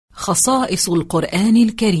خصائص القرآن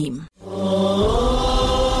الكريم.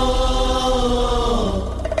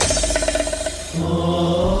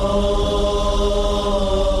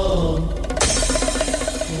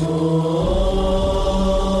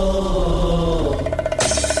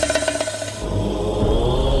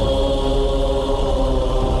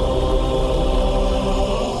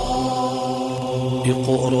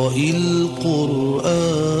 اقرأ القرآن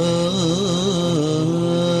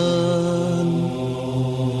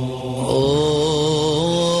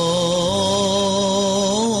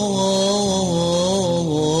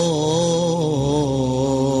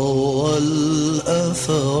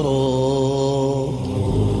والأثرات.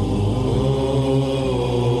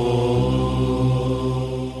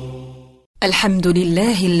 الحمد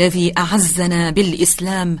لله الذي أعزنا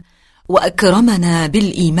بالإسلام وأكرمنا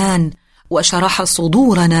بالإيمان وشرح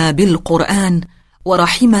صدورنا بالقرآن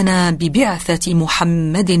ورحمنا ببعثة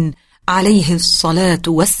محمد عليه الصلاة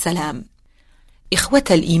والسلام. إخوة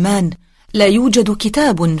الإيمان، لا يوجد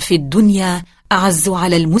كتاب في الدنيا أعز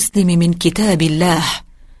على المسلم من كتاب الله،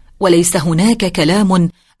 وليس هناك كلام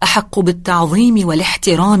أحق بالتعظيم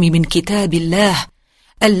والاحترام من كتاب الله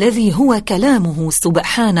الذي هو كلامه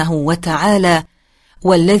سبحانه وتعالى،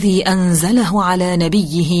 والذي أنزله على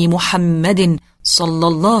نبيه محمد صلى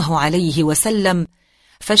الله عليه وسلم،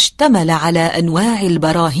 فاشتمل على أنواع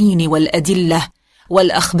البراهين والأدلة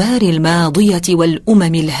والأخبار الماضية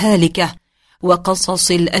والأمم الهالكة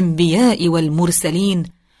وقصص الأنبياء والمرسلين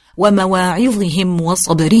ومواعظهم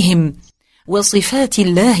وصبرهم وصفات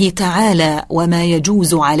الله تعالى وما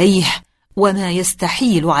يجوز عليه وما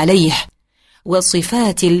يستحيل عليه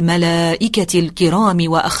وصفات الملائكة الكرام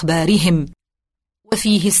وأخبارهم،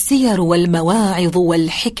 وفيه السير والمواعظ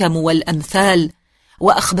والحكم والأمثال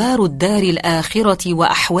وأخبار الدار الآخرة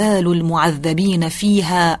وأحوال المعذبين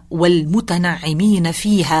فيها والمتنعمين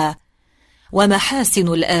فيها ومحاسن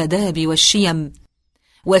الآداب والشيم،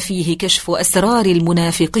 وفيه كشف أسرار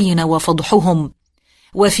المنافقين وفضحهم،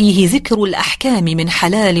 وفيه ذكر الأحكام من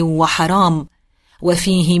حلال وحرام،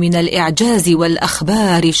 وفيه من الإعجاز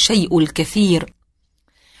والأخبار الشيء الكثير.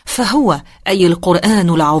 فهو أي القرآن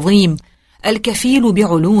العظيم الكفيل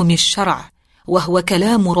بعلوم الشرع، وهو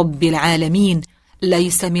كلام رب العالمين،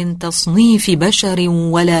 ليس من تصنيف بشر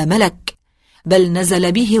ولا ملك، بل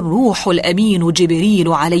نزل به الروح الأمين جبريل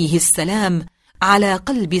عليه السلام على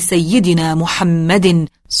قلب سيدنا محمد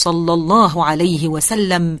صلى الله عليه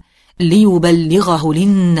وسلم ليبلغه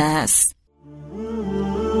للناس.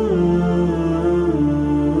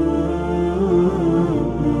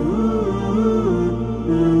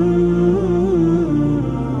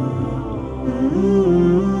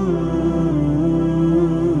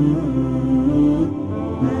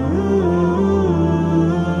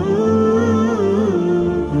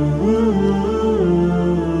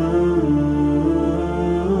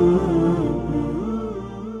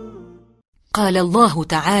 قال الله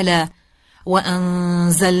تعالى: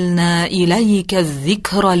 وأنزلنا إليك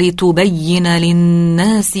الذكر لتبين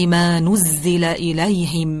للناس ما نزل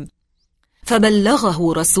إليهم،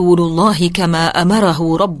 فبلغه رسول الله كما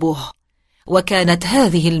أمره ربه، وكانت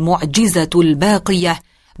هذه المعجزة الباقية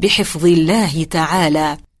بحفظ الله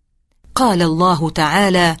تعالى. قال الله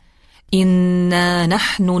تعالى: إنا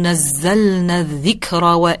نحن نزلنا الذكر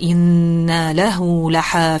وإنا له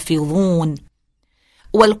لحافظون.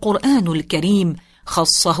 والقرآن الكريم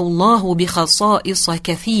خصه الله بخصائص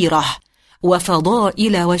كثيرة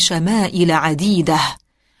وفضائل وشمائل عديدة،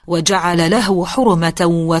 وجعل له حرمة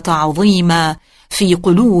وتعظيما في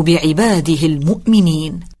قلوب عباده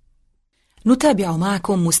المؤمنين. نتابع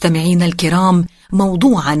معكم مستمعين الكرام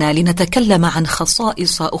موضوعنا لنتكلم عن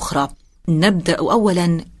خصائص أخرى. نبدأ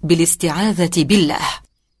أولا بالاستعاذة بالله.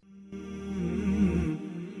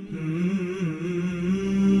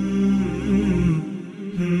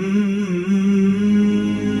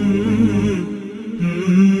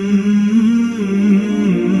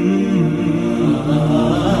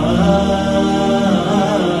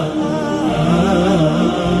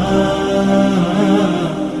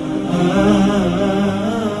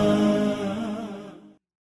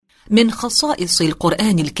 من خصائص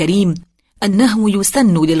القرآن الكريم أنه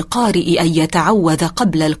يسن للقارئ أن يتعوذ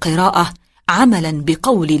قبل القراءة، عملا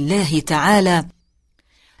بقول الله تعالى: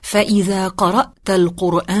 فإذا قرأت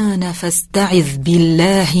القرآن فاستعذ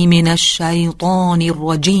بالله من الشيطان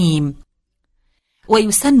الرجيم.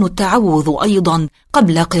 ويسن التعوذ أيضا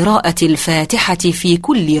قبل قراءة الفاتحة في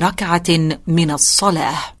كل ركعة من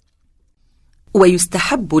الصلاة.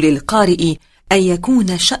 ويستحب للقارئ أن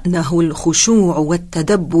يكون شأنه الخشوع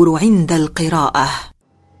والتدبر عند القراءة.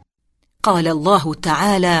 قال الله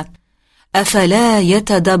تعالى: أفلا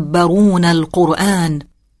يتدبرون القرآن؟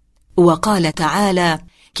 وقال تعالى: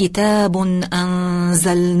 كتاب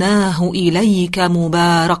أنزلناه إليك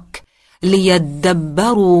مبارك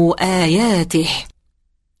ليدبروا آياته.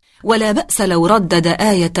 ولا بأس لو ردد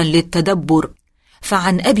آية للتدبر،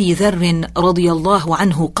 فعن أبي ذر رضي الله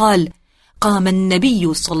عنه قال: قام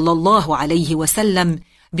النبي صلى الله عليه وسلم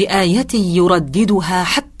بآية يرددها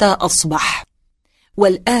حتى أصبح،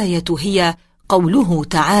 والآية هي قوله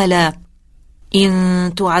تعالى: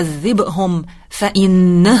 إن تعذبهم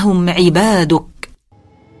فإنهم عبادك.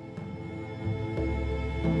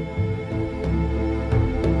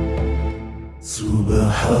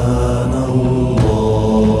 سبحان الله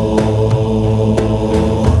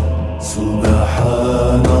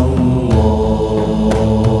سبحان الله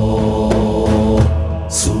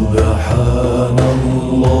سبحان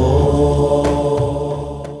الله.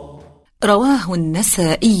 رواه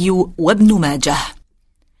النسائي وابن ماجه.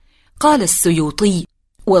 قال السيوطي: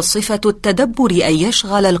 وصفة التدبر أن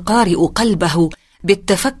يشغل القارئ قلبه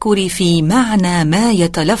بالتفكر في معنى ما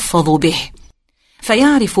يتلفظ به،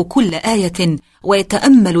 فيعرف كل آية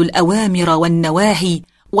ويتأمل الأوامر والنواهي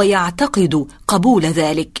ويعتقد قبول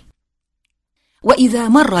ذلك. وإذا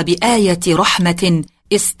مر بآية رحمة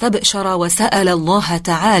استبشر وسأل الله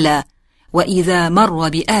تعالى، وإذا مر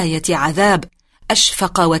بآية عذاب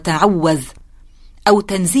أشفق وتعوذ، أو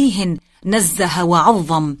تنزيه نزه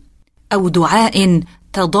وعظم، أو دعاء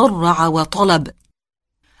تضرع وطلب.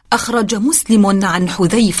 أخرج مسلم عن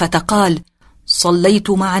حذيفة قال: صليت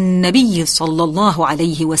مع النبي صلى الله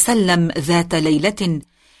عليه وسلم ذات ليلة،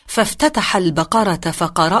 فافتتح البقرة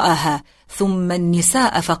فقرأها، ثم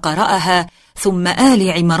النساء فقرأها، ثم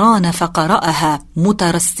آل عمران فقرأها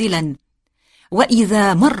مترسلا.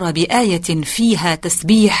 وإذا مر بآية فيها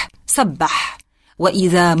تسبيح سبح،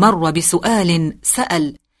 وإذا مر بسؤال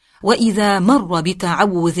سأل، وإذا مر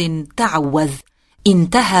بتعوذ تعوذ.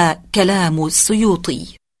 انتهى كلام السيوطي.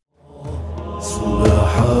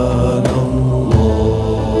 سبحان الله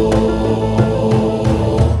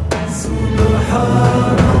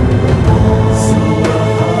سبحان الله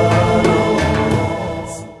سبحان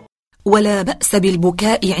الله. ولا بأس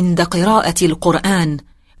بالبكاء عند قراءة القرآن.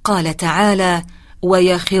 قال تعالى: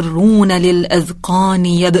 ويخرون للأذقان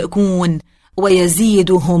يبكون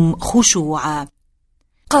ويزيدهم خشوعا.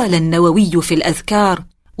 قال النووي في الأذكار: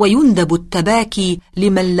 ويندب التباكي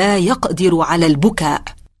لمن لا يقدر على البكاء.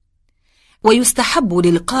 ويستحب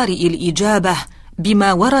للقارئ الإجابة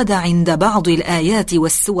بما ورد عند بعض الآيات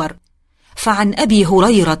والسور. فعن أبي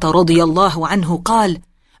هريرة رضي الله عنه قال: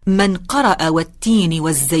 من قرأ والتين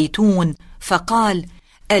والزيتون فقال: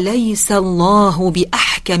 أليس الله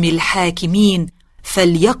بأحكم الحاكمين؟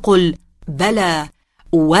 فليقل: بلى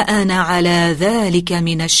وأنا على ذلك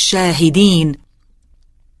من الشاهدين.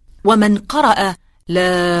 ومن قرأ: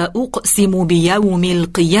 لا أقسم بيوم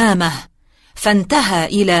القيامة، فانتهى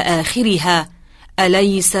إلى آخرها: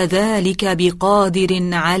 أليس ذلك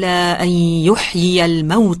بقادر على أن يحيي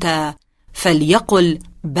الموتى؟ فليقل: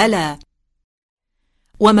 بلى.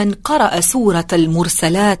 ومن قرأ سورة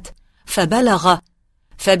المرسلات فبلغ: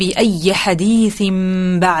 فبأي حديث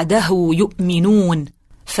بعده يؤمنون؟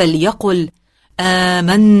 فليقل: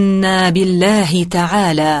 آمنا بالله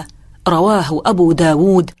تعالى. رواه أبو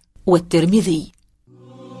داود والترمذي.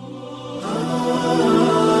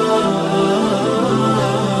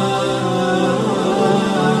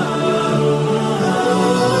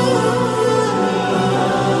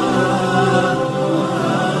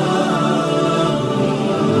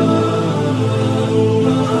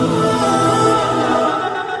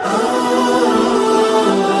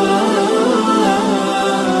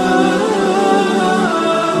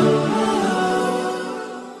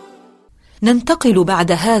 ننتقل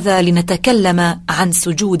بعد هذا لنتكلم عن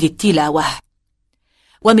سجود التلاوة.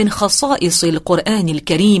 ومن خصائص القرآن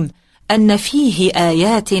الكريم أن فيه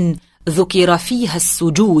آيات ذكر فيها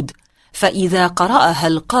السجود، فإذا قرأها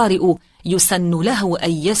القارئ يسن له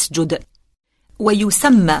أن يسجد،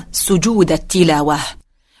 ويسمى سجود التلاوة.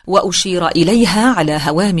 وأشير إليها على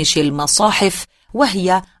هوامش المصاحف،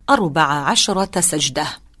 وهي 14 سجدة.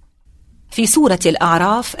 في سورة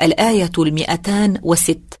الأعراف الآية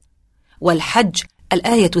 206، والحج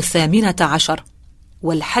الآية 18،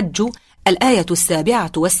 والحج الآية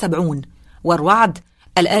 77، والرعد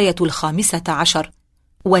الآية 15،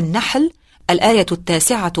 والنحل الآية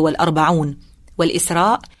 49،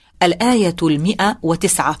 والإسراء الآية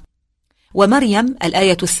 109، ومريم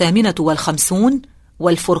الآية 58،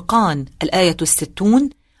 والفرقان الآية 60،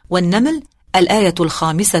 والنمل الآية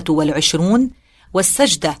 25،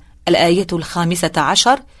 والسجدة الآية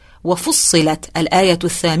 15، وفصلت الآية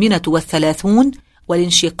 38،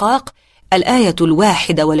 والانشقاق الآية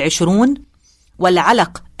 21،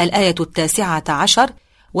 والعلق الآية 19،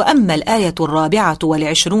 وأما الآية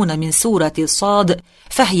 24 من سورة صاد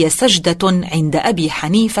فهي سجدة عند أبي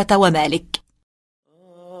حنيفة ومالك.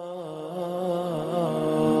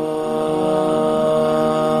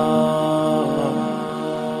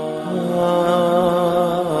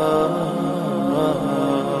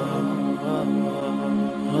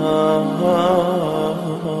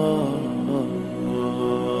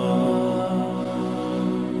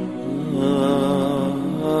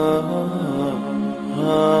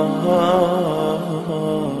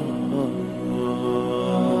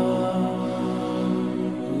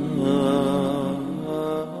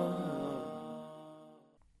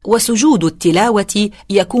 وسجود التلاوة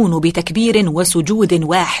يكون بتكبير وسجود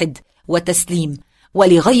واحد وتسليم،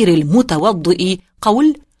 ولغير المتوضئ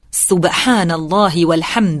قول سبحان الله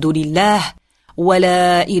والحمد لله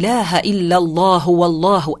ولا إله إلا الله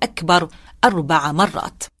والله أكبر 4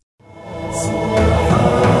 مرات.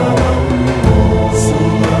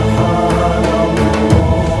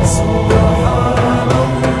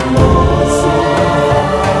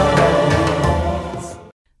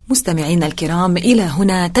 مستمعينا الكرام، إلى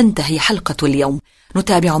هنا تنتهي حلقة اليوم.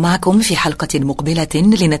 نتابع معكم في حلقة مقبلة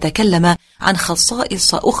لنتكلم عن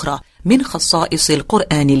خصائص أخرى من خصائص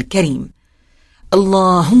القرآن الكريم.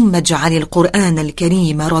 اللهم اجعل القرآن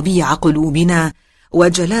الكريم ربيع قلوبنا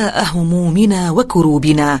وجلاء همومنا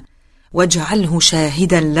وكروبنا، واجعله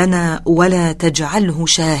شاهدا لنا ولا تجعله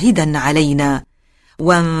شاهدا علينا،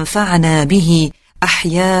 وانفعنا به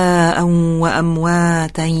أحياء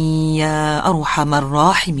وأمواتا يا أرحم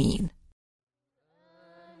الراحمين.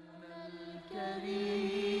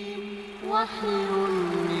 وحي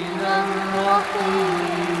من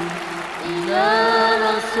الرحيم إلى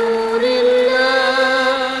رسول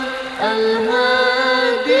الله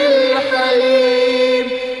الهادي الحليم،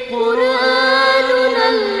 قرآننا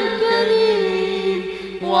الكريم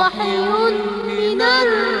وحي من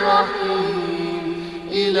الرحيم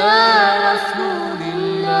إلى رسول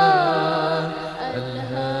الله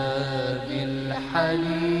الهادي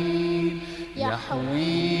الحليم،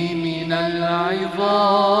 يحوي من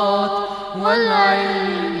العظات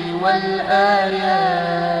والعلم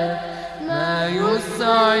والآيات ما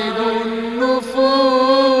يسعد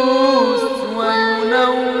النفوس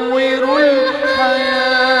وينور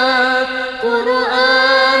الحياة،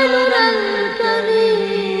 قرآننا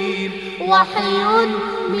الكريم وحي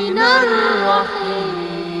من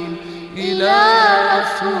الرحيم إلى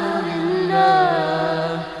رسول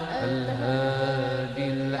الله الهادي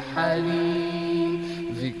الحليم،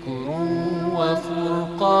 ذكر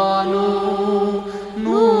وفرقان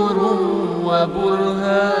نور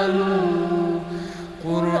وبرهان،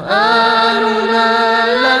 قرآن